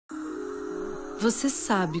Você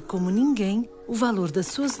sabe como ninguém o valor das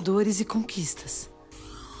suas dores e conquistas.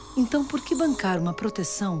 Então, por que bancar uma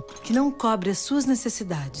proteção que não cobre as suas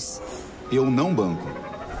necessidades? Eu não banco.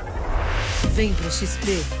 Vem para XP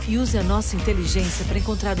e use a nossa inteligência para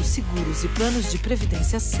encontrar os seguros e planos de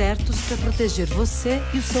previdência certos para proteger você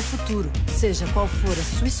e o seu futuro, seja qual for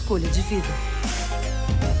a sua escolha de vida.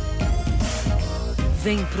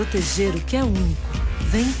 Vem proteger o que é único.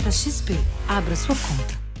 Vem para XP. Abra sua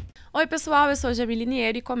conta. Oi, pessoal, eu sou Jamile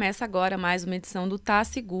Niero e começa agora mais uma edição do Tá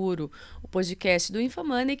Seguro, o podcast do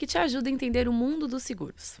Infomoney que te ajuda a entender o mundo dos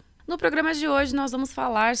seguros. No programa de hoje, nós vamos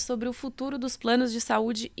falar sobre o futuro dos planos de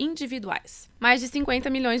saúde individuais. Mais de 50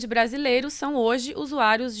 milhões de brasileiros são hoje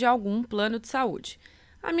usuários de algum plano de saúde.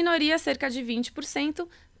 A minoria, cerca de 20%,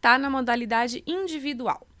 está na modalidade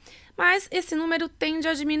individual. Mas esse número tende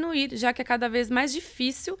a diminuir, já que é cada vez mais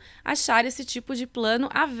difícil achar esse tipo de plano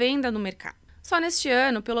à venda no mercado. Só neste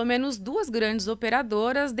ano, pelo menos 2 grandes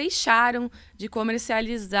operadoras deixaram de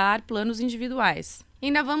comercializar planos individuais.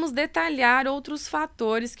 Ainda vamos detalhar outros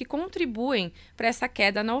fatores que contribuem para essa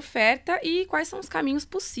queda na oferta e quais são os caminhos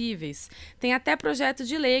possíveis. Tem até projeto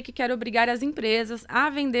de lei que quer obrigar as empresas a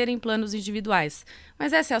venderem planos individuais.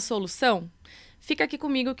 Mas essa é a solução? Fica aqui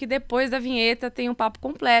comigo que depois da vinheta tem um papo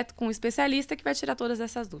completo com um especialista que vai tirar todas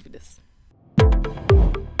essas dúvidas.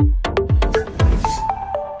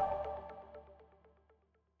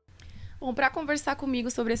 Bom, para conversar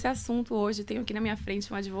comigo sobre esse assunto hoje, tenho aqui na minha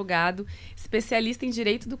frente um advogado, especialista em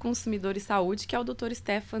Direito do Consumidor e Saúde, que é o Dr.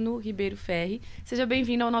 Stefano Ribeiro Ferri. Seja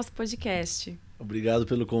bem-vindo ao nosso podcast. Obrigado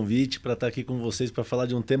pelo convite para estar aqui com vocês para falar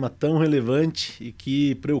de um tema tão relevante e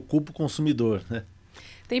que preocupa o consumidor, né?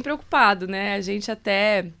 Tem preocupado, né? A gente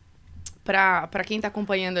até, para quem está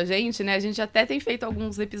acompanhando a gente, né? A gente até tem feito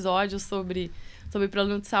alguns episódios sobre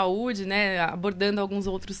plano de saúde, né, abordando alguns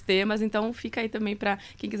outros temas, então fica aí também para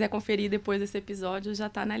quem quiser conferir depois desse episódio, já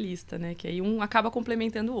está na lista, né, que aí um acaba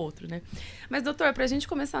complementando o outro, né. Mas, doutor, para a gente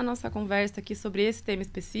começar a nossa conversa aqui sobre esse tema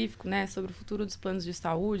específico, né, sobre o futuro dos planos de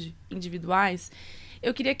saúde individuais,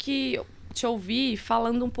 eu queria te ouvir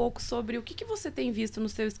falando um pouco sobre o que você tem visto no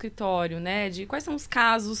seu escritório, né, de quais são os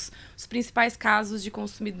casos, os principais casos de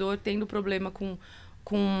consumidor tendo problema com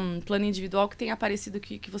um plano individual que tem aparecido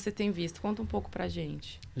que você tem visto. Conta um pouco pra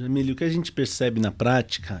gente. Jamile, o que a gente percebe na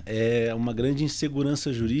prática é uma grande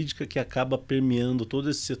insegurança jurídica que acaba permeando todo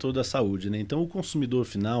esse setor da saúde, né? Então, o consumidor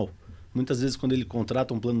final, muitas vezes quando ele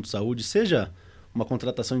contrata um plano de saúde, seja uma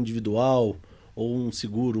contratação individual ou um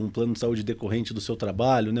seguro, um plano de saúde decorrente do seu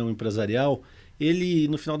trabalho, né, um empresarial, ele,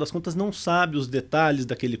 no final das contas, não sabe os detalhes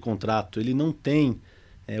daquele contrato, ele não tem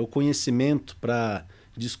o conhecimento para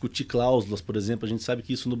discutir cláusulas, por exemplo. A gente sabe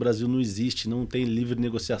que isso no Brasil não existe, não tem livre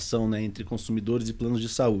negociação, né, entre consumidores e planos de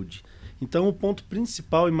saúde. Então, o ponto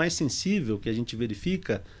principal e mais sensível que a gente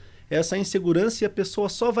verifica é essa insegurança, e a pessoa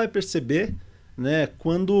só vai perceber, né,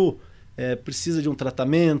 quando precisa de um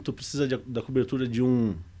tratamento, precisa da cobertura de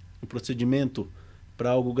um procedimento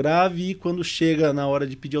para algo grave, e quando chega na hora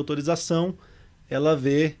de pedir autorização, ela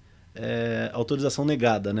vê autorização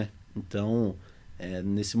negada, né? Então,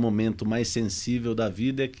 nesse momento mais sensível da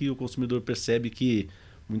vida é que o consumidor percebe que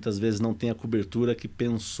muitas vezes não tem a cobertura que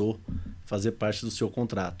pensou fazer parte do seu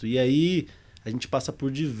contrato. E aí a gente passa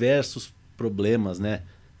por diversos problemas, né?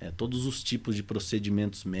 Todos os tipos de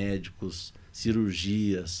procedimentos médicos,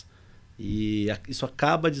 cirurgias, e isso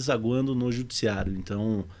acaba desaguando no judiciário.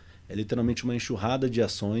 Então é literalmente uma enxurrada de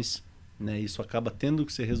ações, né? Isso acaba tendo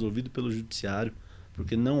que ser resolvido pelo judiciário,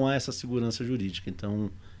 porque não há essa segurança jurídica.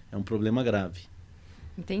 Então é um problema grave.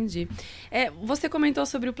 Entendi. Você comentou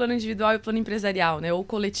sobre o plano individual e o plano empresarial, né? Ou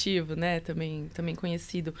coletivo, né? Também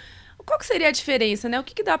conhecido. Qual que seria a diferença, né? O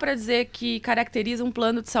que dá para dizer que caracteriza um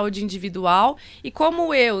plano de saúde individual e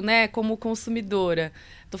como eu, né, como consumidora,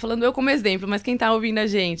 tô falando eu como exemplo, mas quem está ouvindo a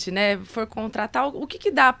gente, né, for contratar, o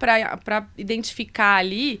que dá para identificar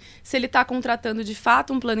ali se ele está contratando de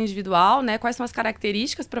fato um plano individual, né? Quais são as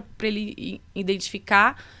características para ele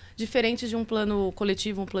identificar diferente de um plano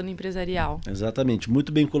coletivo, um plano empresarial? Exatamente,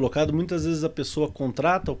 muito bem colocado. Muitas vezes a pessoa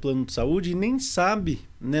contrata o plano de saúde e nem sabe,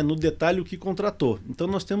 né, no detalhe o que contratou. Então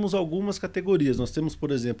nós temos algumas categorias. Nós temos,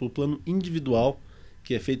 por exemplo, o plano individual,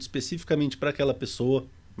 que é feito especificamente para aquela pessoa.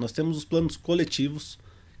 Nós temos os planos coletivos,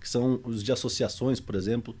 que são os de associações, por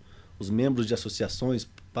exemplo. Os membros de associações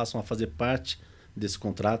passam a fazer parte desse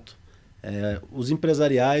contrato. Os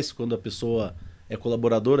empresariais, quando a pessoa é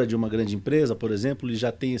colaboradora de uma grande empresa, por exemplo, e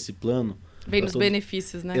já tem esse plano. Vem nos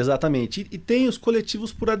benefícios, né? Exatamente. E tem os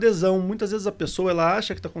coletivos por adesão. Muitas vezes a pessoa ela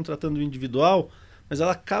acha que está contratando o individual, mas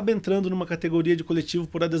ela acaba entrando numa categoria de coletivo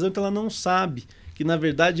por adesão, então ela não sabe que, na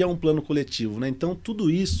verdade, é um plano coletivo, né? Então,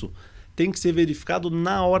 tudo isso tem que ser verificado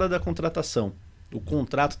na hora da contratação. O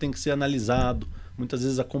contrato tem que ser analisado, muitas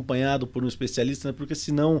vezes acompanhado por um especialista, né? Porque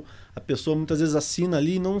senão a pessoa muitas vezes assina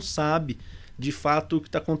ali e não sabe de fato o que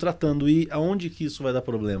está contratando. E aonde que isso vai dar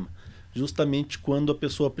problema? Justamente quando a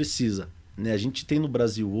pessoa precisa, né? A gente tem no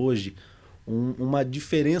Brasil hoje uma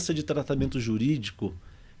diferença de tratamento jurídico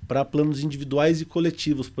para planos individuais e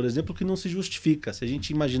coletivos, por exemplo, que não se justifica. Se a gente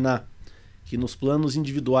imaginar que nos planos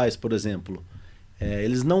individuais, por exemplo,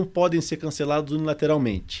 eles não podem ser cancelados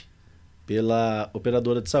unilateralmente pela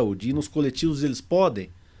operadora de saúde, e nos coletivos eles podem,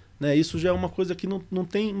 né? Isso já é uma coisa que não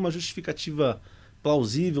tem uma justificativa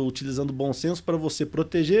plausível, utilizando bom senso, para você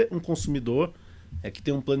proteger um consumidor que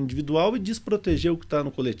tem um plano individual e desproteger o que está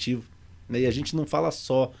no coletivo, né? E a gente não fala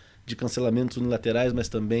só de cancelamentos unilaterais, mas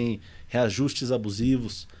também reajustes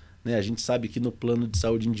abusivos, né? A gente sabe que no plano de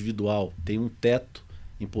saúde individual tem um teto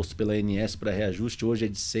imposto pela ANS para reajuste, hoje é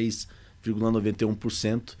de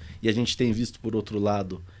 6,91%, e a gente tem visto, por outro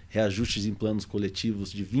lado, reajustes em planos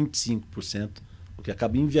coletivos de 25%, o que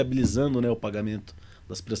acaba inviabilizando, né, o pagamento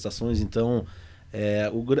das prestações. Então,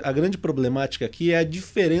 a grande problemática aqui é a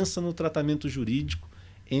diferença no tratamento jurídico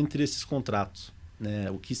entre esses contratos,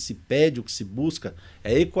 né? O que se pede, o que se busca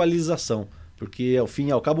é equalização, porque ao fim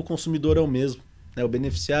e ao cabo o consumidor é o mesmo, né? O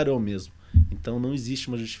beneficiário é o mesmo. Então não existe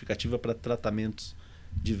uma justificativa para tratamentos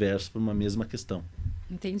diversos por uma mesma questão.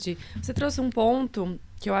 Entendi. Você trouxe um ponto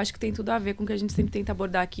que eu acho que tem tudo a ver com o que a gente sempre tenta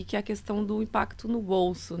abordar aqui, que é a questão do impacto no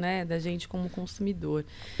bolso, né, da gente como consumidor.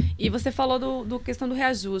 E você falou do questão do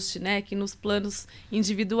reajuste, né, que nos planos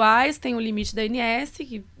individuais tem o limite da ANS,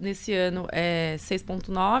 que nesse ano é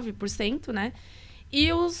 6,9%, né,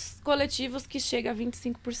 e os coletivos que chega a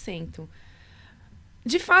 25%.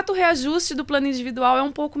 De fato, o reajuste do plano individual é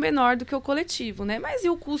um pouco menor do que o coletivo, né? Mas e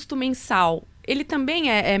o custo mensal? Ele também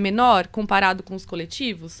é menor comparado com os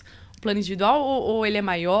coletivos? O plano individual ou ele é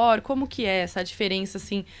maior? Como que é essa diferença,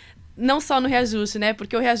 assim, não só no reajuste, né?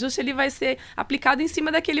 Porque o reajuste ele vai ser aplicado em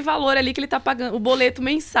cima daquele valor ali que ele está pagando, o boleto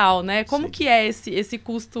mensal, né? Como Sim. que é esse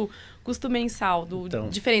custo mensal,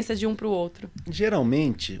 diferença de um para o outro?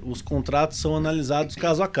 Geralmente, os contratos são analisados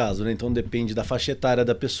caso a caso, né? Então depende da faixa etária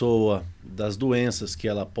da pessoa, das doenças que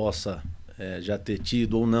ela possa já ter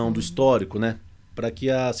tido ou não, do histórico, né? Para que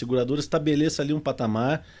a seguradora estabeleça ali um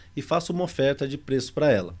patamar e faça uma oferta de preço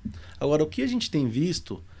para ela. Agora, o que a gente tem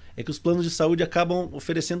visto é que os planos de saúde acabam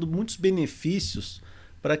oferecendo muitos benefícios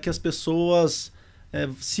para que as pessoas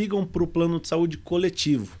sigam para o plano de saúde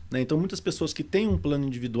coletivo, né? Então, muitas pessoas que têm um plano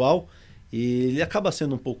individual e ele acaba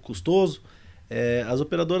sendo um pouco custoso, as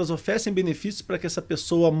operadoras oferecem benefícios para que essa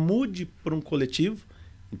pessoa mude para um coletivo,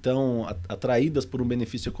 então atraídas por um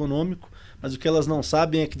benefício econômico, mas o que elas não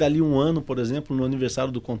sabem é que dali um ano, por exemplo, no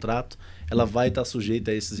aniversário do contrato, ela vai estar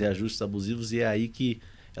sujeita a esses reajustes abusivos, e é aí que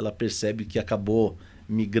ela percebe que acabou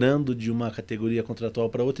migrando de uma categoria contratual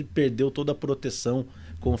para outra e perdeu toda a proteção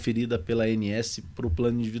conferida pela ANS para o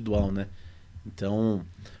plano individual, né? Então,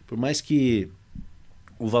 por mais que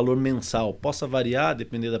o valor mensal possa variar,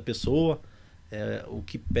 depender da pessoa, o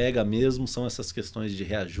que pega mesmo são essas questões de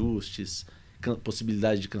reajustes,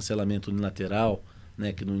 possibilidade de cancelamento unilateral,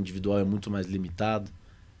 né, que no individual é muito mais limitado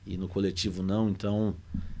e no coletivo não. Então,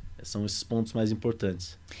 são esses pontos mais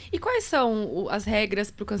importantes. E quais são as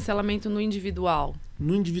regras para o cancelamento no individual?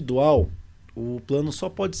 No individual, o plano só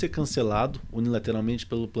pode ser cancelado unilateralmente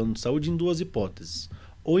pelo plano de saúde em duas hipóteses: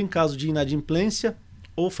 ou em caso de inadimplência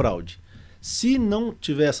ou fraude. Se não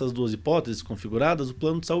tiver essas duas hipóteses configuradas, o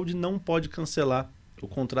plano de saúde não pode cancelar o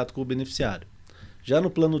contrato com o beneficiário. Já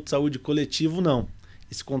no plano de saúde coletivo, não.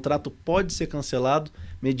 Esse contrato pode ser cancelado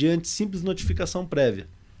mediante simples notificação prévia.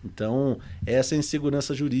 Então, essa é a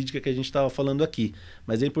insegurança jurídica que a gente estava falando aqui.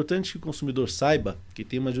 Mas é importante que o consumidor saiba que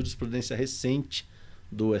tem uma jurisprudência recente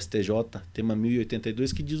do STJ, tema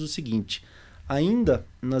 1082, que diz o seguinte: ainda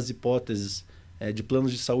nas hipóteses de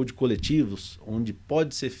planos de saúde coletivos, onde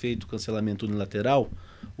pode ser feito cancelamento unilateral,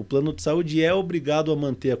 o plano de saúde é obrigado a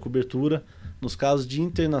manter a cobertura nos casos de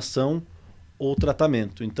internação ou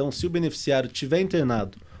tratamento. Então, se o beneficiário estiver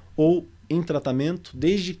internado ou em tratamento,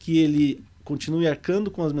 desde que ele continue arcando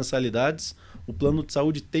com as mensalidades, o plano de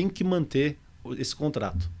saúde tem que manter esse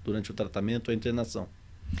contrato durante o tratamento ou a internação.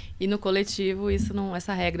 E no coletivo,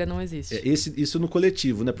 essa regra não existe? Isso no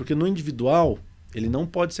coletivo, né? Porque no individual, ele não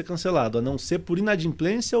pode ser cancelado, a não ser por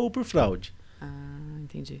inadimplência ou por fraude. Ah,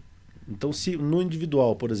 entendi. Então, se no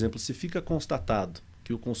individual, por exemplo, se fica constatado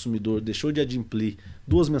que o consumidor deixou de adimplir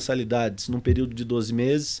 2 mensalidades num período de 12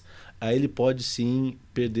 meses, aí ele pode sim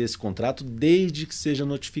perder esse contrato, desde que seja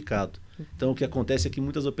notificado. Então, o que acontece é que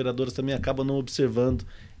muitas operadoras também acabam não observando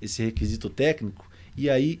esse requisito técnico, e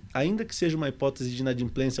aí, ainda que seja uma hipótese de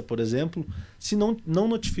inadimplência, por exemplo, se não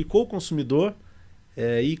notificou o consumidor,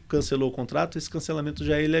 e cancelou o contrato, esse cancelamento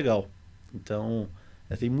já é ilegal. Então,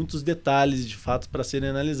 tem muitos detalhes, de fato, para serem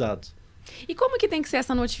analisados. E como que tem que ser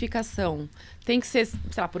essa notificação? Tem que ser, sei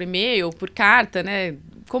lá, por e-mail, por carta, né?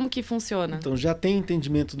 Como que funciona? Então, já tem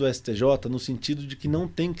entendimento do STJ no sentido de que não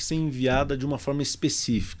tem que ser enviada de uma forma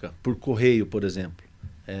específica, por correio, por exemplo.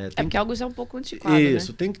 Porque algo já é um pouco antiquado,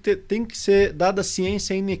 Isso, né? tem que ser dada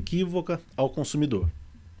ciência inequívoca ao consumidor.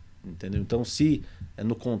 Entendeu? Então, se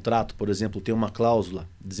no contrato, por exemplo, tem uma cláusula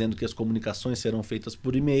dizendo que as comunicações serão feitas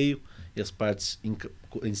por e-mail e as partes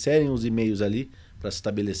inserem os e-mails ali para se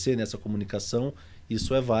estabelecer nessa comunicação,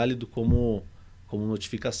 isso é válido como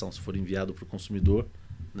notificação, se for enviado para o consumidor,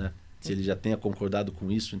 né? Se ele já tenha concordado com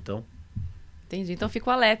isso, então... Entendi. Então fica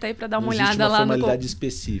o alerta aí para dar uma olhada lá no... Não existe uma formalidade no...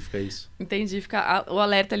 específica, é isso. Entendi. Fica o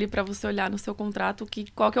alerta ali para você olhar no seu contrato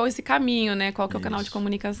qual que é esse caminho, né? Qual que é o canal de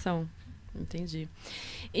comunicação. Entendi.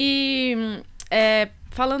 E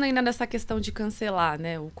falando ainda dessa questão de cancelar,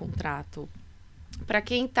 né, o contrato, para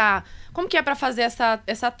quem tá... Como que é para fazer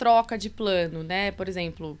essa troca de plano, né? Por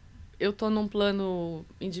exemplo, eu tô num plano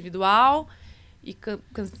individual e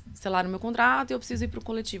cancelaram o meu contrato e eu preciso ir para o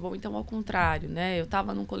coletivo. Ou então ao contrário, né? Eu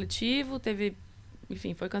estava num coletivo,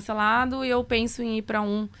 enfim, foi cancelado e eu penso em ir para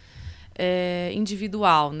um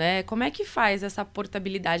individual, né? Como é que faz essa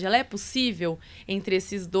portabilidade? Ela é possível entre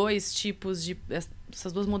esses dois tipos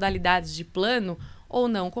essas duas modalidades de plano ou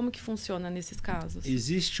não? Como que funciona nesses casos?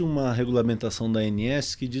 Existe uma regulamentação da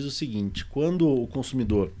ANS que diz o seguinte: quando o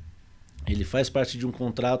consumidor ele faz parte de um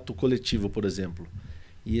contrato coletivo, por exemplo,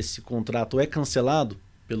 e esse contrato é cancelado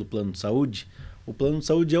pelo plano de saúde, o plano de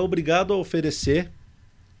saúde é obrigado a oferecer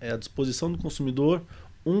à disposição do consumidor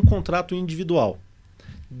um contrato individual,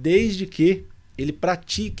 desde que ele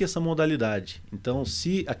pratique essa modalidade. Então,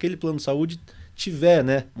 se aquele plano de saúde tiver,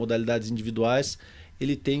 né, modalidades individuais,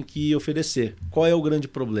 ele tem que oferecer. Qual é o grande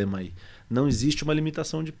problema aí? Não existe uma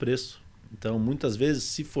limitação de preço. Então, muitas vezes,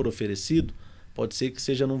 se for oferecido, pode ser que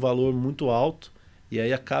seja num valor muito alto e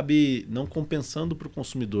aí acabe não compensando para o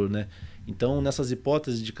consumidor, né? Então, nessas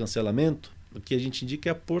hipóteses de cancelamento, o que a gente indica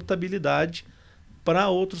é a portabilidade para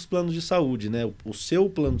outros planos de saúde, né? O seu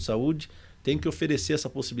plano de saúde tem que oferecer essa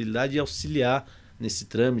possibilidade e auxiliar nesse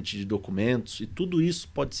trâmite de documentos, e tudo isso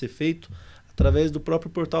pode ser feito através do próprio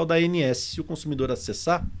portal da ANS. Se o consumidor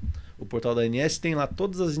acessar o portal da ANS, tem lá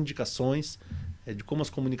todas as indicações de como as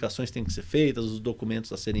comunicações têm que ser feitas, os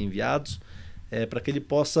documentos a serem enviados, para que ele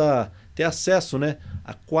possa ter acesso, né,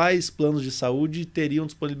 a quais planos de saúde teriam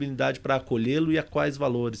disponibilidade para acolhê-lo e a quais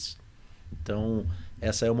valores. Então,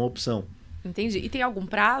 essa é uma opção. Entendi. E tem algum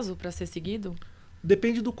prazo para ser seguido?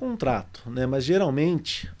 Depende do contrato, né? Mas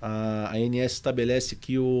geralmente a ANS estabelece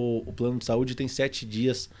que o plano de saúde tem 7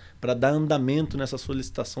 dias para dar andamento nessa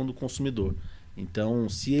solicitação do consumidor. Então,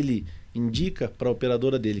 se ele indica para a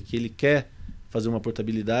operadora dele que ele quer fazer uma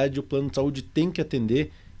portabilidade, o plano de saúde tem que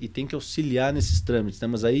atender e tem que auxiliar nesses trâmites, né?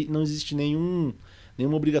 Mas aí não existe nenhuma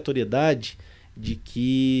obrigatoriedade de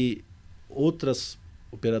que outras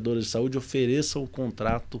operadoras de saúde ofereçam o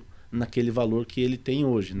contrato naquele valor que ele tem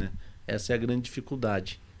hoje, né? Essa é a grande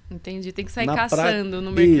dificuldade. Entendi, tem que sair caçando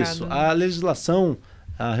no mercado. Isso, a legislação,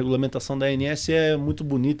 a regulamentação da ANS é muito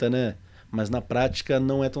bonita, né? Mas na prática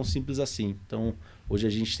não é tão simples assim. Então, hoje a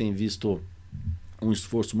gente tem visto um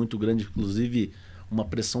esforço muito grande, inclusive uma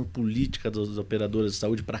pressão política das operadoras de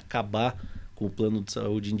saúde para acabar com o plano de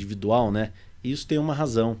saúde individual, né? E isso tem uma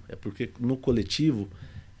razão, é porque no coletivo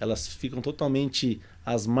elas ficam totalmente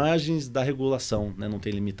às margens da regulação, né? Não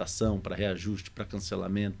tem limitação para reajuste, para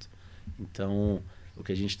cancelamento. Então, o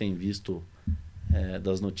que a gente tem visto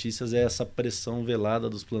das notícias é essa pressão velada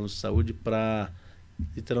dos planos de saúde para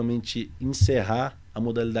literalmente encerrar a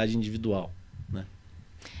modalidade individual, né?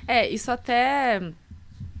 Isso até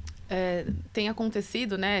tem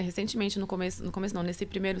acontecido, né? Recentemente, no começo não, nesse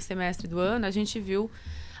primeiro semestre do ano, a gente viu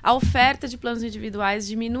a oferta de planos individuais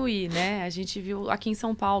diminuir, né? A gente viu aqui em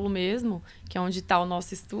São Paulo mesmo, que é onde está o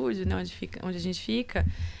nosso estúdio, né? Onde a gente fica,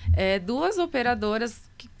 2 operadoras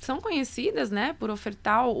que são conhecidas, né, por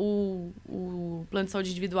ofertar o plano de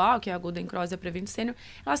saúde individual, que é a Golden Cross e a Prevent Senior,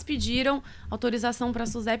 elas pediram autorização para a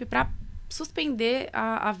SUSEP para suspender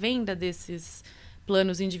a venda desses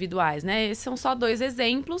planos individuais, né? Esses são só 2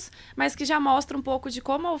 exemplos, mas que já mostram um pouco de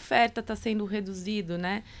como a oferta está sendo reduzida,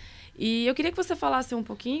 né? E eu queria que você falasse um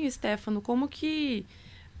pouquinho, Stefano, como que,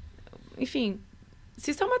 enfim,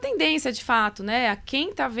 se isso é uma tendência de fato, né? A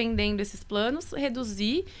quem está vendendo esses planos,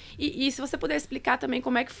 reduzir. E se você puder explicar também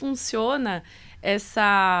como é que funciona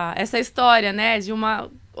essa história, né? De uma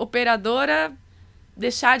operadora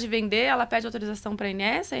deixar de vender, ela pede autorização para a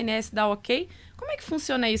ANS dá ok. Como é que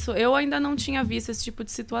funciona isso? Eu ainda não tinha visto esse tipo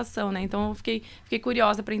de situação, né? Então eu fiquei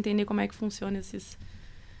curiosa para entender como é que funciona esses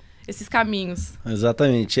caminhos.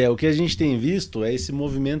 Exatamente. O que a gente tem visto é esse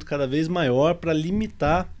movimento cada vez maior para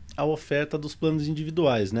limitar a oferta dos planos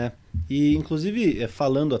individuais, né? E, inclusive,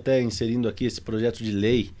 inserindo aqui esse projeto de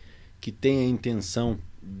lei que tem a intenção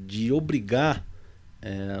de obrigar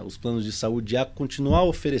os planos de saúde a continuar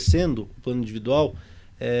oferecendo o plano individual,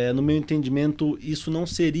 no meu entendimento, isso não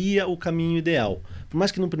seria o caminho ideal. Por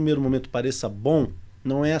mais que no primeiro momento pareça bom,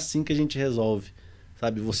 não é assim que a gente resolve,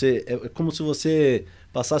 sabe? É como se você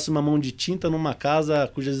passasse uma mão de tinta numa casa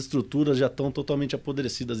cujas estruturas já estão totalmente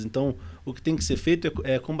apodrecidas. Então, o que tem que ser feito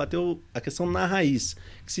é combater a questão na raiz,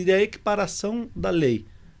 que seria a equiparação da lei,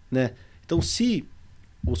 né? Então, se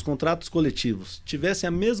os contratos coletivos tivessem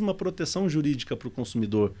a mesma proteção jurídica para o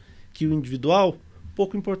consumidor que o individual,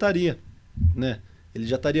 pouco importaria, né? Ele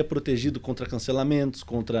já estaria protegido contra cancelamentos,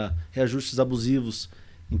 contra reajustes abusivos.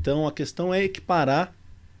 Então, a questão é equiparar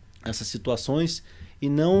essas situações e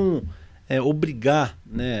não obrigar,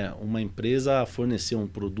 né, uma empresa a fornecer um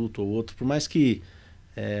produto ou outro. Por mais que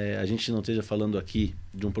a gente não esteja falando aqui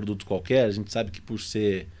de um produto qualquer, a gente sabe que por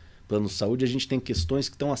ser plano de saúde, a gente tem questões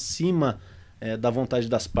que estão acima da vontade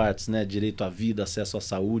das partes, né? Direito à vida, acesso à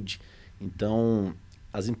saúde. Então,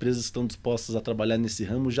 as empresas que estão dispostas a trabalhar nesse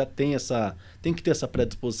ramo já têm que ter essa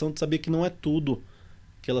predisposição de saber que não é tudo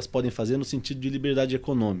que elas podem fazer no sentido de liberdade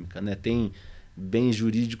econômica, né? Tem bens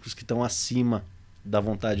jurídicos que estão acima da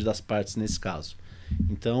vontade das partes nesse caso.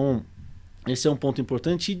 Então, esse é um ponto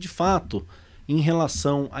importante e, de fato, em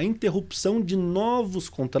relação à interrupção de novos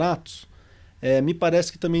contratos, me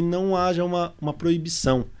parece que também não haja uma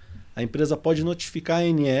proibição. A empresa pode notificar a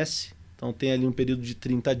ANS, então tem ali um período de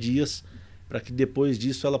 30 dias, para que depois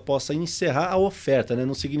disso ela possa encerrar a oferta, né?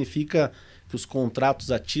 Não significa que os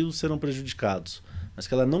contratos ativos serão prejudicados, mas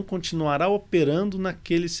que ela não continuará operando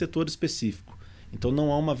naquele setor específico. Então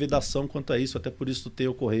não há uma vedação quanto a isso, até por isso ter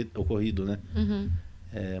ocorrido, né? Uhum.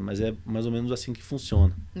 Mas é mais ou menos assim que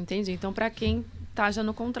funciona. Entendi. Então, para quem está já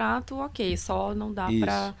no contrato, ok, só não dá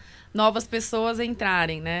para novas pessoas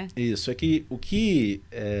entrarem, né? Isso, é que o que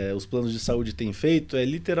os planos de saúde têm feito é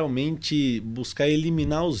literalmente buscar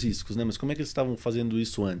eliminar os riscos, né? Mas como é que eles estavam fazendo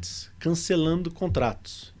isso antes? Cancelando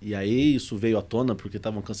contratos. E aí isso veio à tona porque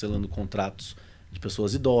estavam cancelando contratos de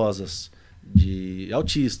pessoas idosas, de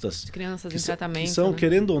autistas. De crianças em tratamento. Que são, né?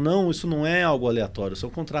 Querendo ou não, isso não é algo aleatório, são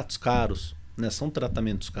contratos caros, né? São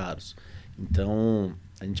tratamentos caros. Então,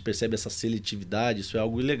 a gente percebe essa seletividade, isso é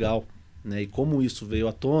algo ilegal, né? E como isso veio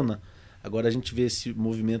à tona, agora a gente vê esse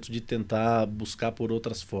movimento de tentar buscar por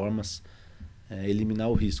outras formas eliminar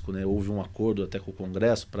o risco, né? Houve um acordo até com o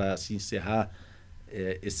Congresso para se encerrar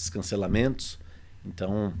esses cancelamentos.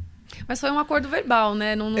 Então... Mas foi um acordo verbal,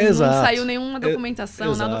 né? Não saiu nenhuma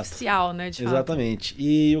documentação, nada oficial, né? De fato. Exatamente.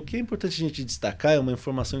 E o que é importante a gente destacar, é uma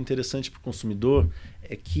informação interessante para o consumidor,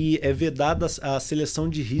 é que é vedada a seleção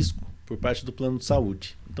de risco por parte do plano de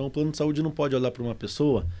saúde. Então, o plano de saúde não pode olhar para uma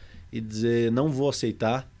pessoa e dizer, não vou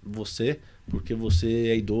aceitar você porque você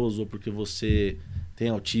é idoso ou porque você tem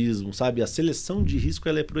autismo, sabe? A seleção de risco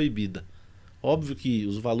ela é proibida. Óbvio que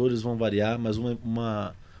os valores vão variar, mas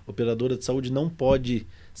uma operadora de saúde não pode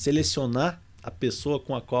selecionar a pessoa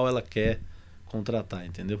com a qual ela quer contratar,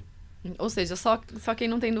 entendeu? Ou seja, só quem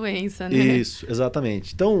não tem doença, né? Isso,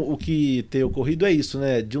 exatamente. Então, o que tem ocorrido é isso,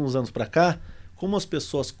 né? De uns anos para cá, como as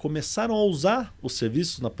pessoas começaram a usar os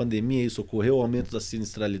serviços na pandemia, isso ocorreu, o aumento da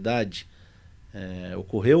sinistralidade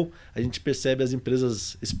ocorreu, a gente percebe as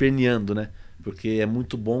empresas esperneando, né? Porque é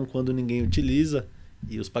muito bom quando ninguém utiliza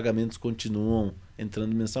e os pagamentos continuam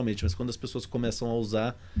entrando mensalmente. Mas quando as pessoas começam a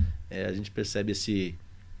usar, a gente percebe esse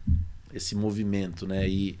movimento, né?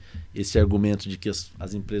 E esse argumento de que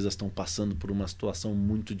as empresas estão passando por uma situação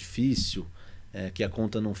muito difícil, que a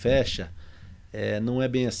conta não fecha, não é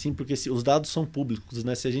bem assim, porque os dados são públicos,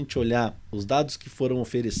 né? Se a gente olhar os dados que foram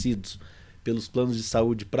oferecidos pelos planos de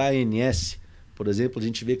saúde para a ANS, por exemplo, a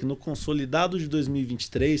gente vê que no consolidado de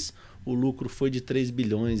 2023 o lucro foi de 3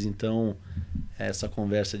 bilhões. Então, essa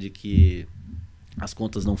conversa de que as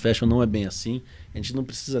contas não fecham não é bem assim. A gente não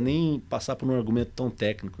precisa nem passar por um argumento tão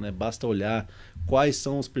técnico, né? Basta olhar quais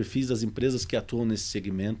são os perfis das empresas que atuam nesse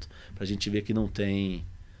segmento para a gente ver que não tem,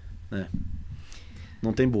 né?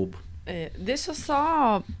 Não tem bobo. Deixa eu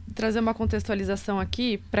só trazer uma contextualização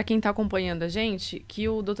aqui para quem está acompanhando a gente, que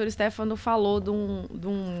o Dr. Stefano falou de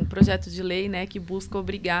um projeto de lei, né, que busca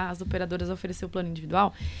obrigar as operadoras a oferecer o plano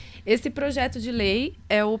individual. Esse projeto de lei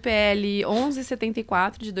é o PL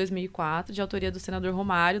 1174 de 2004, de autoria do senador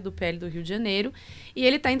Romário, do PL do Rio de Janeiro, e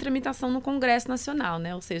ele está em tramitação no Congresso Nacional,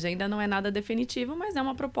 né? Ou seja, ainda não é nada definitivo, mas é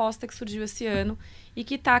uma proposta que surgiu esse ano e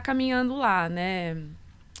que está caminhando lá, né,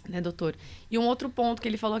 doutor? E um outro ponto que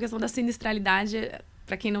ele falou, a questão da sinistralidade,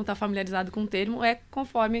 para quem não está familiarizado com o termo, é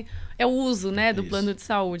conforme o uso, né, do plano de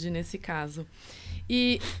saúde nesse caso.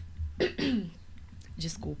 E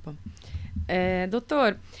desculpa.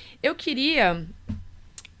 Doutor, eu queria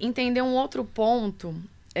entender um outro ponto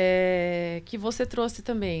que você trouxe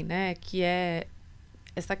também, né, que é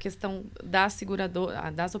essa questão das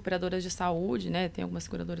operadoras de saúde, né, tem algumas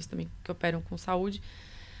seguradoras também que operam com saúde,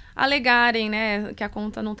 alegarem, né, que a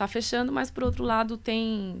conta não está fechando, mas, por outro lado,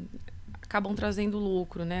 acabam trazendo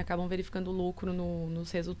lucro, né, acabam verificando lucro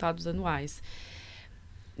nos resultados anuais.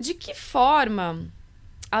 De que forma,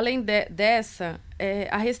 além dessa,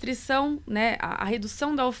 a restrição, né, a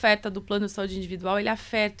redução da oferta do plano de saúde individual, ele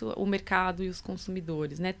afeta o mercado e os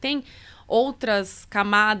consumidores, né? Tem outras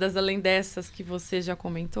camadas além dessas que você já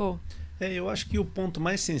comentou? Eu acho que o ponto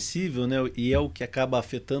mais sensível, né, e é o que acaba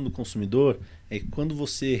afetando o consumidor, é que quando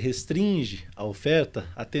você restringe a oferta,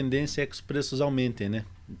 a tendência é que os preços aumentem, né?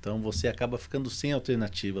 Então você acaba ficando sem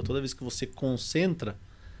alternativa. Toda vez que você concentra,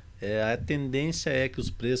 a tendência é que os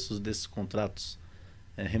preços desses contratos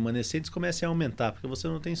remanescentes comecem a aumentar, porque você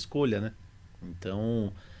não tem escolha, né?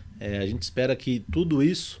 Então a gente espera que tudo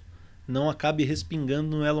isso não acabe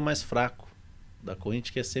respingando no elo mais fraco da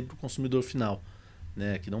corrente, que é sempre o consumidor final,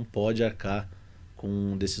 né, que não pode arcar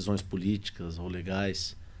com decisões políticas ou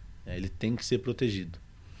legais. Ele tem que ser protegido.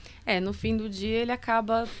 No fim do dia ele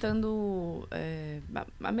acaba estando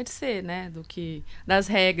à mercê, né, das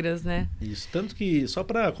regras, né? Isso, tanto que, só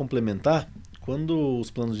para complementar, quando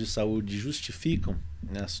os planos de saúde justificam,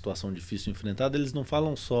 né, a situação difícil enfrentada, eles não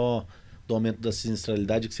falam só do aumento da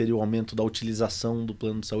sinistralidade, que seria o aumento da utilização do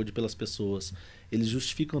plano de saúde pelas pessoas. Eles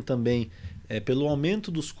justificam também pelo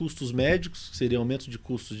aumento dos custos médicos, que seria aumento de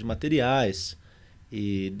custos de materiais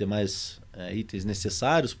e demais itens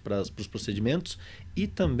necessários para os procedimentos, e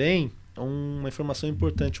também uma informação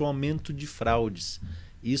importante, o aumento de fraudes.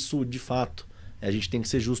 Isso, de fato, a gente tem que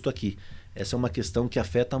ser justo aqui. Essa é uma questão que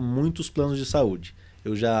afeta muitos planos de saúde.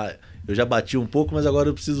 Eu já bati um pouco, mas agora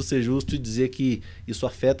eu preciso ser justo e dizer que isso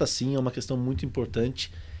afeta sim, é uma questão muito importante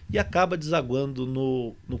e acaba desaguando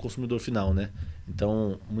no consumidor final, né?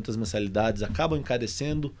 Então, muitas mensalidades acabam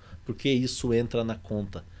encarecendo porque isso entra na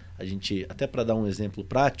conta. A gente, até para dar um exemplo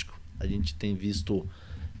prático, a gente tem visto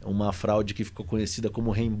uma fraude que ficou conhecida como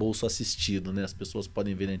reembolso assistido, né? As pessoas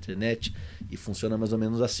podem ver na internet e funciona mais ou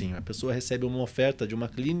menos assim. A pessoa recebe uma oferta de uma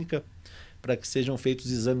clínica para que sejam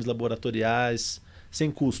feitos exames laboratoriais sem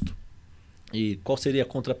custo. E qual seria a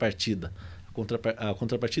contrapartida? A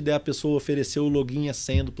contrapartida é a pessoa oferecer o login e a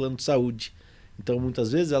senha do plano de saúde. Então,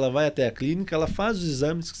 muitas vezes, ela vai até a clínica, ela faz os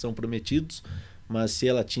exames que são prometidos, mas se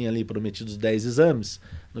ela tinha ali prometidos 10 exames,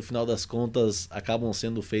 no final das contas, acabam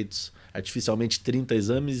sendo feitos artificialmente 30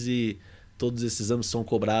 exames e todos esses exames são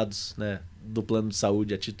cobrados, né, do plano de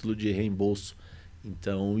saúde a título de reembolso.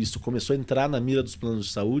 Então, isso começou a entrar na mira dos planos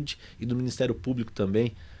de saúde e do Ministério Público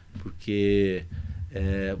também, porque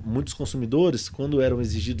muitos consumidores, quando eram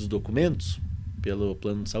exigidos documentos pelo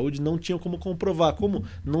plano de saúde, não tinham como comprovar. Como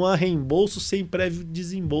não há reembolso sem prévio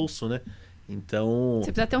desembolso, né? Então,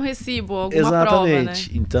 você precisa ter um recibo, alguma prova, né?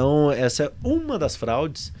 Exatamente. Então, essa é uma das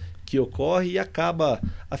fraudes que ocorre e acaba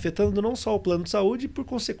afetando não só o plano de saúde e, por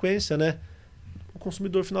consequência, né, o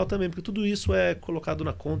consumidor final também, porque tudo isso é colocado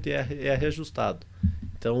na conta e é reajustado.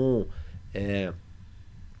 Então,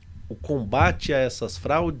 o combate a essas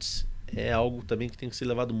fraudes é algo também que tem que ser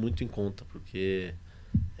levado muito em conta, porque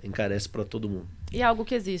encarece para todo mundo. E é algo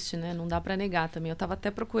que existe, né? Não dá para negar também. Eu estava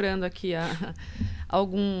até procurando aqui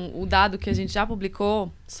o dado que a gente já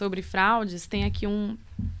publicou sobre fraudes. Tem aqui um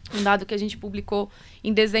dado que a gente publicou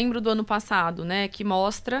em dezembro do ano passado, né? Que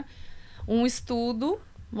mostra um estudo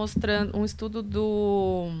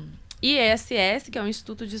do IESS, que é o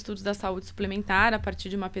Instituto de Estudos da Saúde Suplementar, a partir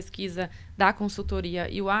de uma pesquisa da consultoria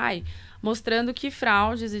UI, mostrando que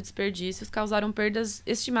fraudes e desperdícios causaram perdas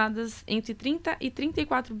estimadas entre 30 e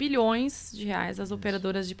 34 bilhões de reais às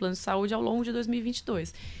operadoras de plano de saúde ao longo de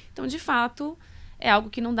 2022. Então, de fato, é algo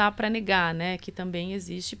que não dá para negar, né? Que também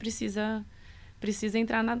existe e precisa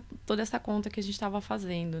entrar toda essa conta que a gente estava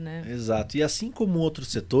fazendo, né? Exato. E assim como outros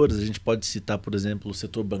setores, a gente pode citar, por exemplo, o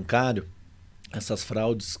setor bancário, essas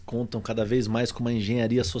fraudes contam cada vez mais com uma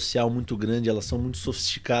engenharia social muito grande, elas são muito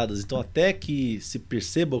sofisticadas. Então, até que se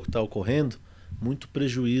perceba o que está ocorrendo, muito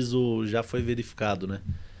prejuízo já foi verificado, né?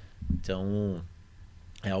 Então,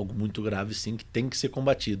 é algo muito grave, sim, que tem que ser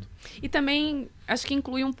combatido. E também, acho que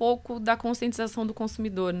inclui um pouco da conscientização do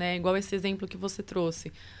consumidor, né? Igual esse exemplo que você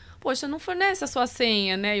trouxe. Poxa, não fornece a sua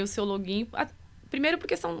senha, né? E o seu login. Primeiro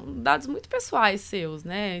porque são dados muito pessoais seus,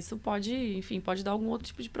 né? Isso pode, enfim, pode dar algum outro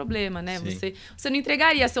tipo de problema, né? Você não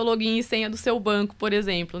entregaria seu login e senha do seu banco, por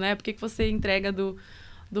exemplo, né? Por que você entrega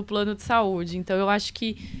do plano de saúde? Então, eu acho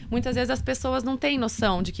que muitas vezes as pessoas não têm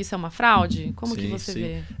noção de que isso é uma fraude. Como que você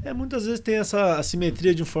vê? Muitas vezes tem essa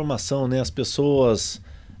assimetria de informação, né? As pessoas,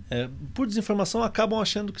 por desinformação, acabam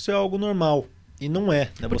achando que isso é algo normal. E não é.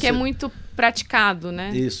 Né? Porque é muito praticado, né?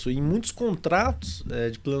 Isso. Em muitos contratos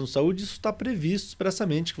de plano de saúde, isso está previsto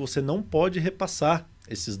expressamente, que você não pode repassar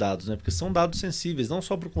esses dados, né? Porque são dados sensíveis, não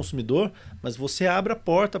só para o consumidor, mas você abre a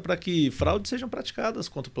porta para que fraudes sejam praticadas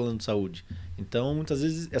contra o plano de saúde. Então, muitas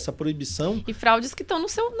vezes, essa proibição... E fraudes que estão no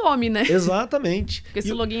seu nome, né? Exatamente. Porque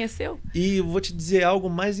se o login é seu. E eu vou te dizer algo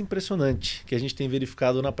mais impressionante que a gente tem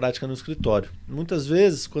verificado na prática no escritório. Muitas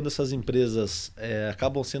vezes, quando essas empresas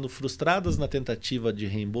acabam sendo frustradas na tentativa de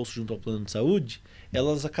reembolso junto ao plano de saúde,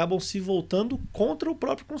 elas acabam se voltando contra o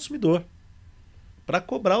próprio consumidor para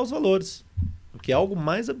cobrar os valores. O que é algo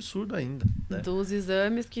mais absurdo ainda. Né? Dos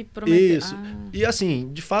exames que prometem. Isso. E assim,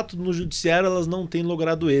 de fato, no judiciário elas não têm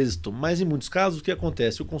logrado êxito. Mas em muitos casos, o que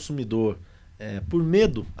acontece? O consumidor, por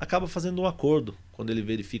medo, acaba fazendo um acordo. Quando ele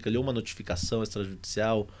verifica ali uma notificação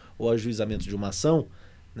extrajudicial ou ajuizamento de uma ação,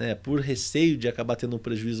 né, por receio de acabar tendo um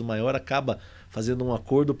prejuízo maior, acaba fazendo um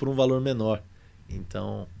acordo por um valor menor.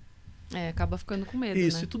 Então... acaba ficando com medo,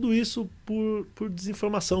 Isso, né? E tudo isso por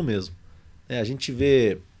desinformação mesmo. A gente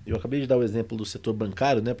vê... Eu acabei de dar o exemplo do setor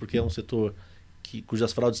bancário, né, porque é um setor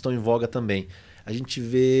cujas fraudes estão em voga também. A gente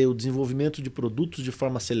vê o desenvolvimento de produtos de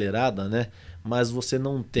forma acelerada, né, mas você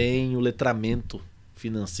não tem o letramento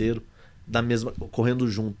financeiro correndo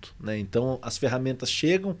junto. Né? Então, as ferramentas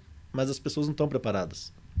chegam, mas as pessoas não estão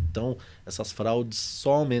preparadas. Então, essas fraudes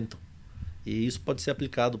só aumentam. E isso pode ser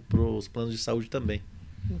aplicado para os planos de saúde também.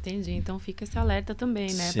 Entendi. Então fica esse alerta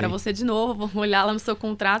também, né? Sim. Para você, de novo, olhar lá no seu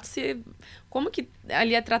contrato como que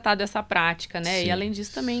ali é tratado essa prática, né? Sim. E além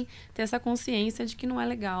disso também ter essa consciência de que não é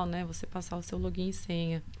legal, né? Você passar o seu login e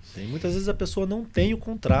senha. Muitas vezes a pessoa não tem o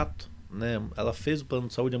contrato, né? Ela fez o plano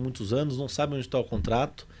de saúde há muitos anos, não sabe onde está o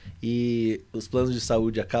contrato e os planos de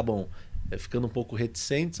saúde acabam ficando um pouco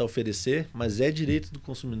reticentes a oferecer, mas é direito do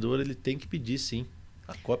consumidor, ele tem que pedir sim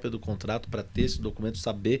a cópia do contrato para ter esse documento,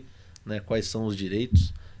 saber, né, quais são os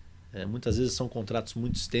direitos. Muitas vezes são contratos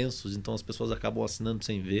muito extensos, então as pessoas acabam assinando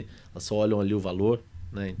sem ver, elas só olham ali o valor,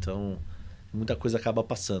 né? Então muita coisa acaba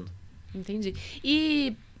passando. Entendi.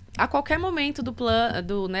 E a qualquer momento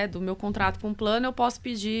do meu contrato com o plano, eu posso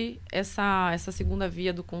pedir essa segunda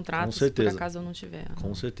via do contrato, com certeza. Se por acaso eu não tiver.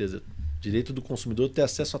 Com certeza. Direito do consumidor ter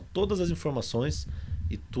acesso a todas as informações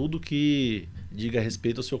e tudo que diga a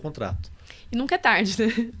respeito ao seu contrato. E nunca é tarde,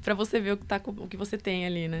 né? Para você ver o que você tem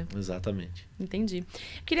ali, né? Exatamente. Entendi.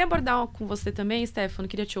 Queria abordar com você também, Stefano,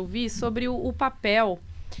 queria te ouvir sobre o papel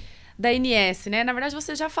da ANS, né? Na verdade,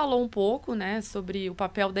 você já falou um pouco, né, sobre o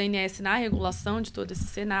papel da ANS na regulação de todo esse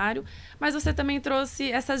cenário, mas você também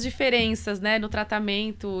trouxe essas diferenças, né, no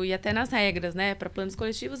tratamento e até nas regras, né, para planos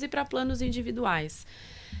coletivos e para planos individuais.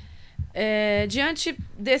 Diante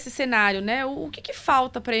desse cenário, né, o que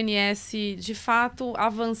falta para a ANS de fato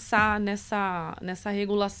avançar nessa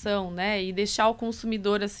regulação, né, e deixar o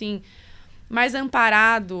consumidor assim mais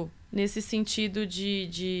amparado nesse sentido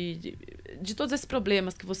de todos esses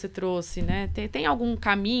problemas que você trouxe, né? Tem algum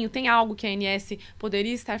caminho, tem algo que a ANS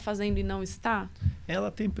poderia estar fazendo e não está?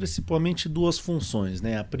 Ela tem principalmente duas funções,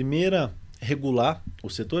 né? A primeira, regular o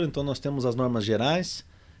setor, então nós temos as normas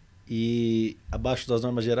gerais. E abaixo das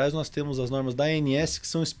normas gerais nós temos as normas da ANS que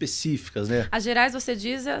são específicas, né? As gerais, você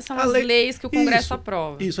diz, são as leis que o Congresso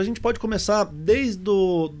aprova. Isso, a gente pode começar desde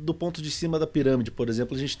do ponto de cima da pirâmide, por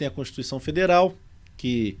exemplo, a gente tem a Constituição Federal,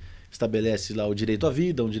 que estabelece lá o direito à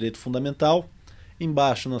vida, um direito fundamental.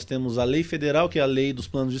 Embaixo nós temos a Lei Federal, que é a Lei dos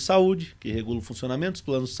Planos de Saúde, que regula o funcionamento dos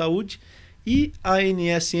planos de saúde. E a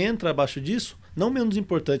ANS entra abaixo disso, não menos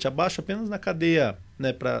importante, abaixo apenas na cadeia,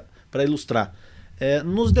 né, para ilustrar.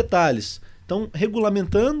 Nos detalhes. Então,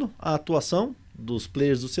 regulamentando a atuação dos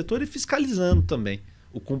players do setor e fiscalizando também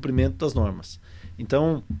o cumprimento das normas.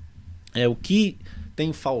 Então, o que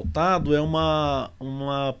tem faltado é uma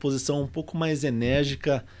posição um pouco mais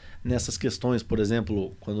enérgica nessas questões. Por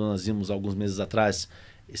exemplo, quando nós vimos alguns meses atrás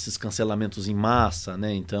esses cancelamentos em massa,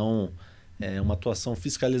 né? Então, uma atuação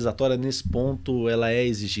fiscalizatória nesse ponto, ela é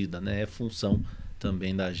exigida, né? É função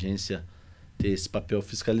também da agência ter esse papel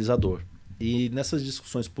fiscalizador. E nessas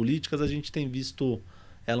discussões políticas a gente tem visto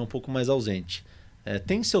ela um pouco mais ausente.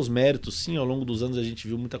 Tem seus méritos, sim, ao longo dos anos a gente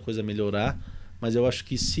viu muita coisa melhorar, mas eu acho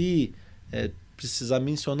que se precisar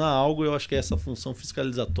mencionar algo, eu acho que é essa função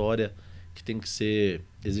fiscalizatória que tem que ser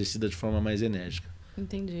exercida de forma mais enérgica.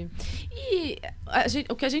 Entendi. E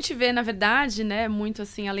o que a gente vê, na verdade, né, muito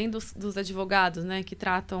assim, além dos advogados, né, que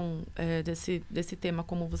tratam desse tema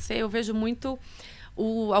como você, eu vejo muito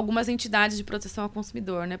algumas entidades de proteção ao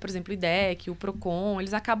consumidor, né, por exemplo, o IDEC, o PROCON,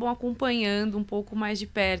 eles acabam acompanhando um pouco mais de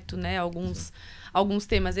perto, né, alguns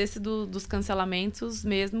temas. Esse dos cancelamentos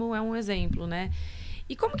mesmo é um exemplo, né?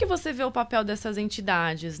 E como que você vê o papel dessas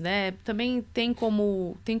entidades, né? Também tem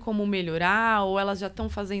como melhorar, ou elas já estão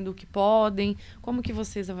fazendo o que podem? Como que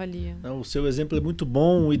vocês avaliam? O seu exemplo é muito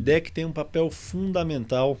bom. O IDEC tem um papel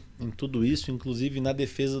fundamental em tudo isso, inclusive na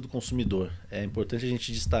defesa do consumidor. É importante a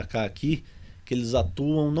gente destacar aqui que eles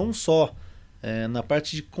atuam não só na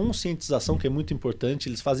parte de conscientização, que é muito importante.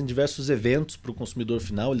 Eles fazem diversos eventos para o consumidor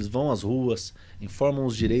final, eles vão às ruas, informam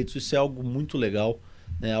os direitos, isso é algo muito legal.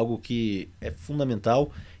 Algo que é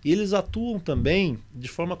fundamental. E eles atuam também de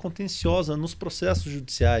forma contenciosa nos processos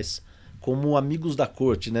judiciais, como amigos da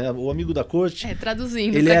corte, né? O amigo da corte,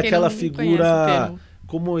 traduzindo, ele é aquela figura,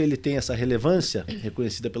 como ele tem essa relevância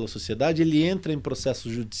reconhecida pela sociedade, ele entra em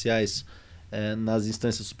processos judiciais nas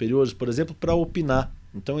instâncias superiores, por exemplo, para opinar.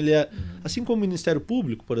 Então ele é, assim como o Ministério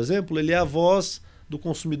Público, por exemplo, ele é a voz do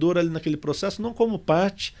consumidor ali naquele processo, não como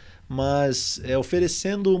parte, mas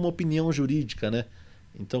oferecendo uma opinião jurídica, né?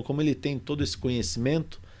 Então, como ele tem todo esse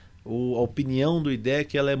conhecimento, a opinião do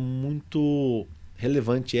IDEC ela é muito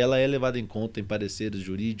relevante, ela é levada em conta em pareceres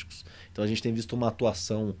jurídicos. Então, a gente tem visto uma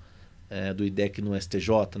atuação do IDEC no STJ,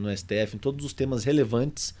 no STF, em todos os temas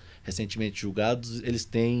relevantes, recentemente julgados, eles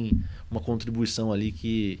têm uma contribuição ali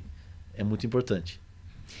que é muito importante.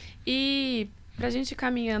 E para a gente ir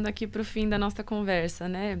caminhando aqui para o fim da nossa conversa,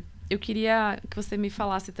 né? Eu queria que você me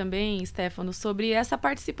falasse também, Stefano, sobre essa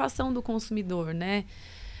participação do consumidor, né?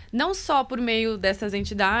 Não só por meio dessas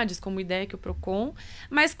entidades, como o IDEC, o PROCON,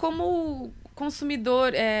 mas como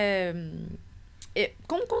consumidor,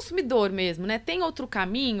 como consumidor mesmo, né? Tem outro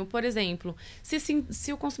caminho, por exemplo,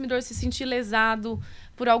 se o consumidor se sentir lesado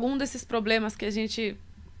por algum desses problemas que a gente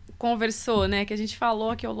conversou, né? Que a gente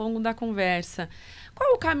falou aqui ao longo da conversa.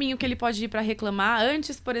 Qual o caminho que ele pode ir para reclamar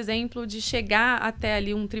antes, por exemplo, de chegar até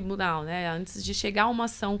ali um tribunal, né? Antes de chegar a uma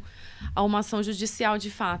ação judicial de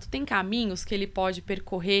fato? Tem caminhos que ele pode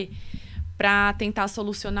percorrer para tentar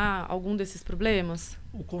solucionar algum desses problemas?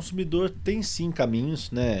 O consumidor tem sim caminhos,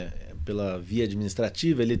 né? Pela via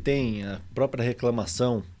administrativa, ele tem a própria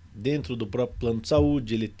reclamação dentro do próprio plano de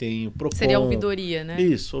saúde, ele tem o PROCON. Seria a ouvidoria, né?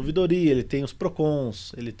 Isso, ouvidoria, ele tem os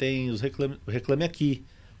PROCONs, ele tem os Reclame Aqui,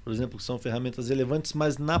 por exemplo, que são ferramentas relevantes,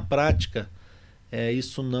 mas na prática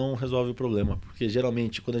isso não resolve o problema, porque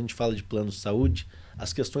geralmente quando a gente fala de plano de saúde,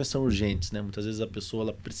 as questões são urgentes, né? Muitas vezes a pessoa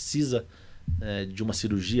ela precisa de uma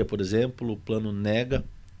cirurgia, por exemplo, o plano nega,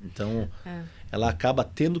 então ela acaba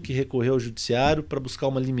tendo que recorrer ao judiciário para buscar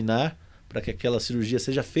uma liminar, para que aquela cirurgia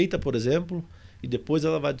seja feita, por exemplo, e depois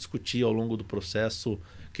ela vai discutir ao longo do processo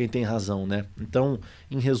quem tem razão, né? Então,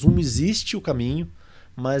 em resumo, existe o caminho,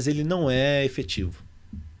 mas ele não é efetivo.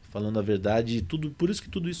 Falando a verdade, por isso que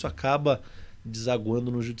tudo isso acaba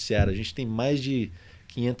desaguando no judiciário. A gente tem mais de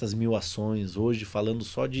 500 mil ações hoje falando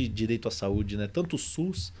só de direito à saúde, né? Tanto o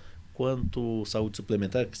SUS quanto saúde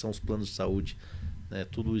suplementar, que são os planos de saúde, né?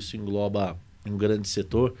 Tudo isso engloba um grande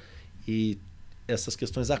setor e essas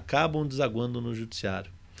questões acabam desaguando no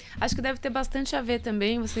judiciário. Acho que deve ter bastante a ver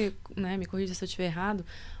também, você, né, me corrija se eu estiver errado,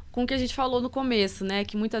 com o que a gente falou no começo, né?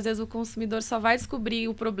 Que muitas vezes o consumidor só vai descobrir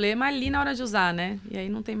o problema ali na hora de usar, né? E aí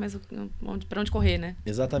não tem mais para onde correr, né?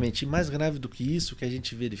 Exatamente. E mais grave do que isso, que a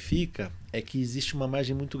gente verifica é que existe uma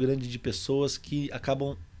margem muito grande de pessoas que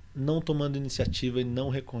acabam não tomando iniciativa e não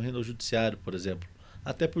recorrendo ao judiciário, por exemplo.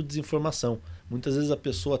 Até por desinformação. Muitas vezes a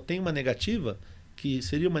pessoa tem uma negativa, que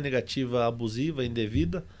seria uma negativa abusiva,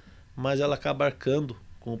 indevida, mas ela acaba arcando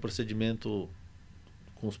com o procedimento,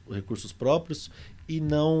 com os recursos próprios e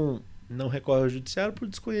não recorre ao judiciário por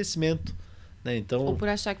desconhecimento, né? Então, ou por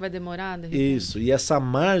achar que vai demorar, de repente. Isso, e essa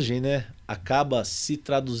margem, né, acaba se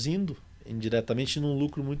traduzindo indiretamente num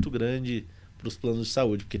lucro muito grande para os planos de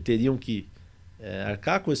saúde, porque teriam que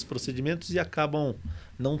arcar com esses procedimentos e acabam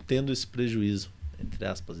não tendo esse prejuízo, entre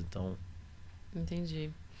aspas. Então,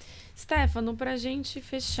 entendi. Stefano, para a gente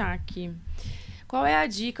fechar aqui, qual é a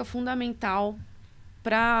dica fundamental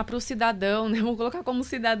para o cidadão, né? Vou colocar como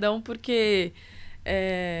cidadão porque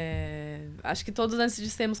acho que todos, antes de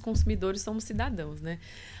sermos consumidores, somos cidadãos, né?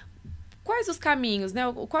 Quais os caminhos, né?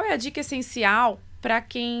 Qual é a dica essencial para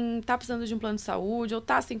quem está precisando de um plano de saúde ou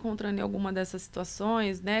está se encontrando em alguma dessas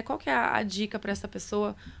situações, né? Qual que é a dica para essa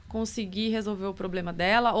pessoa conseguir resolver o problema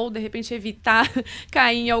dela ou, de repente, evitar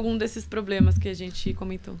cair em algum desses problemas que a gente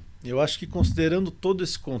comentou? Eu acho que, considerando todo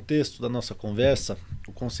esse contexto da nossa conversa,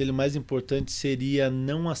 o conselho mais importante seria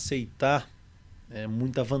não aceitar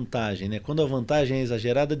muita vantagem, né? Quando a vantagem é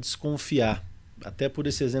exagerada, desconfiar. Até por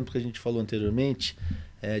esse exemplo que a gente falou anteriormente,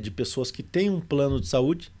 de pessoas que têm um plano de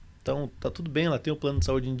saúde. Então, tá tudo bem, ela tem um plano de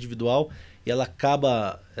saúde individual e ela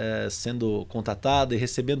acaba sendo contatada e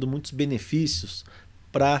recebendo muitos benefícios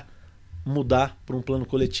para mudar para um plano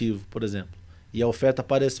coletivo, por exemplo. E a oferta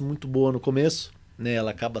parece muito boa no começo, né?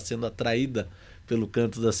 Ela acaba sendo atraída pelo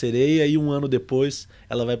canto da sereia e um ano depois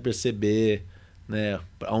ela vai perceber, né,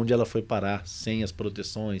 onde ela foi parar, sem as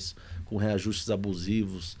proteções, com reajustes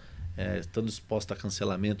abusivos, estando exposta a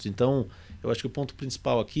cancelamentos. Então, eu acho que o ponto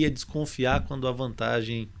principal aqui é desconfiar quando a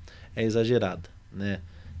vantagem é exagerada, né?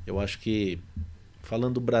 Eu acho que,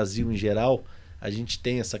 falando do Brasil em geral, a gente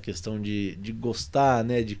tem essa questão de gostar,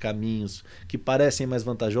 né, de caminhos que parecem mais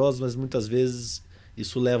vantajosos, mas muitas vezes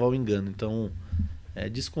isso leva ao engano. Então,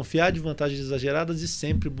 desconfiar de vantagens exageradas e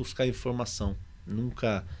sempre buscar informação.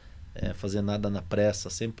 Nunca fazer nada na pressa,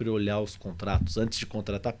 sempre olhar os contratos, antes de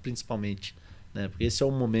contratar principalmente, né? Porque esse é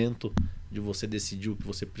o momento de você decidir o que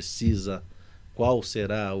você precisa, qual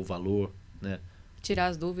será o valor, né? Tirar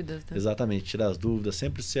as dúvidas, né? Exatamente, tirar as dúvidas,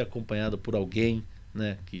 sempre ser acompanhado por alguém,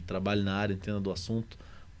 né, que trabalhe na área, entenda do assunto,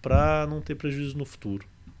 para não ter prejuízo no futuro.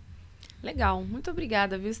 Legal, muito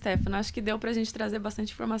obrigada, viu, Stefano? Acho que deu para a gente trazer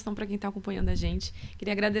bastante informação para quem está acompanhando a gente.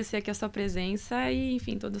 Queria agradecer aqui a sua presença e,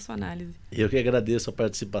 enfim, toda a sua análise. Eu que agradeço a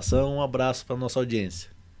participação, um abraço para a nossa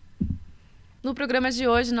audiência. No programa de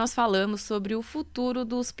hoje, nós falamos sobre o futuro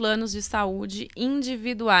dos planos de saúde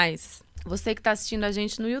individuais. Você que está assistindo a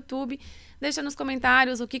gente no YouTube, deixa nos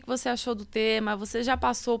comentários o que você achou do tema. Você já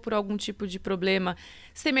passou por algum tipo de problema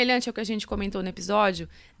semelhante ao que a gente comentou no episódio?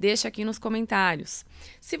 Deixa aqui nos comentários.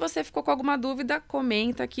 Se você ficou com alguma dúvida,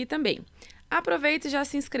 comenta aqui também. Aproveite e já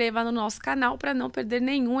se inscreva no nosso canal para não perder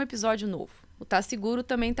nenhum episódio novo. O Tá Seguro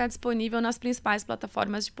também está disponível nas principais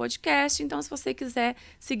plataformas de podcast, então se você quiser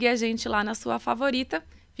seguir a gente lá na sua favorita,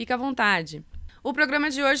 fica à vontade. O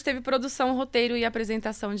programa de hoje teve produção, roteiro e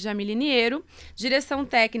apresentação de Jamile Niero, direção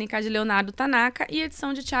técnica de Leonardo Tanaka e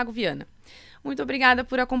edição de Thiago Viana. Muito obrigada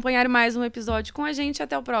por acompanhar mais um episódio com a gente.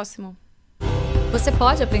 Até o próximo. Você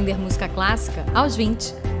pode aprender música clássica aos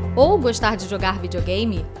 20, ou gostar de jogar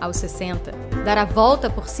videogame aos 60, dar a volta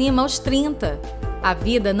por cima aos 30. A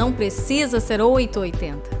vida não precisa ser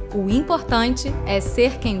 880. O importante é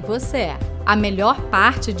ser quem você é. A melhor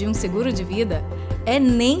parte de um seguro de vida é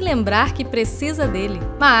nem lembrar que precisa dele.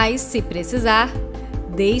 Mas, se precisar,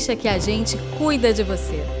 deixa que a gente cuida de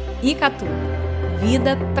você. Icatu.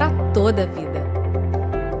 Vida pra toda a vida.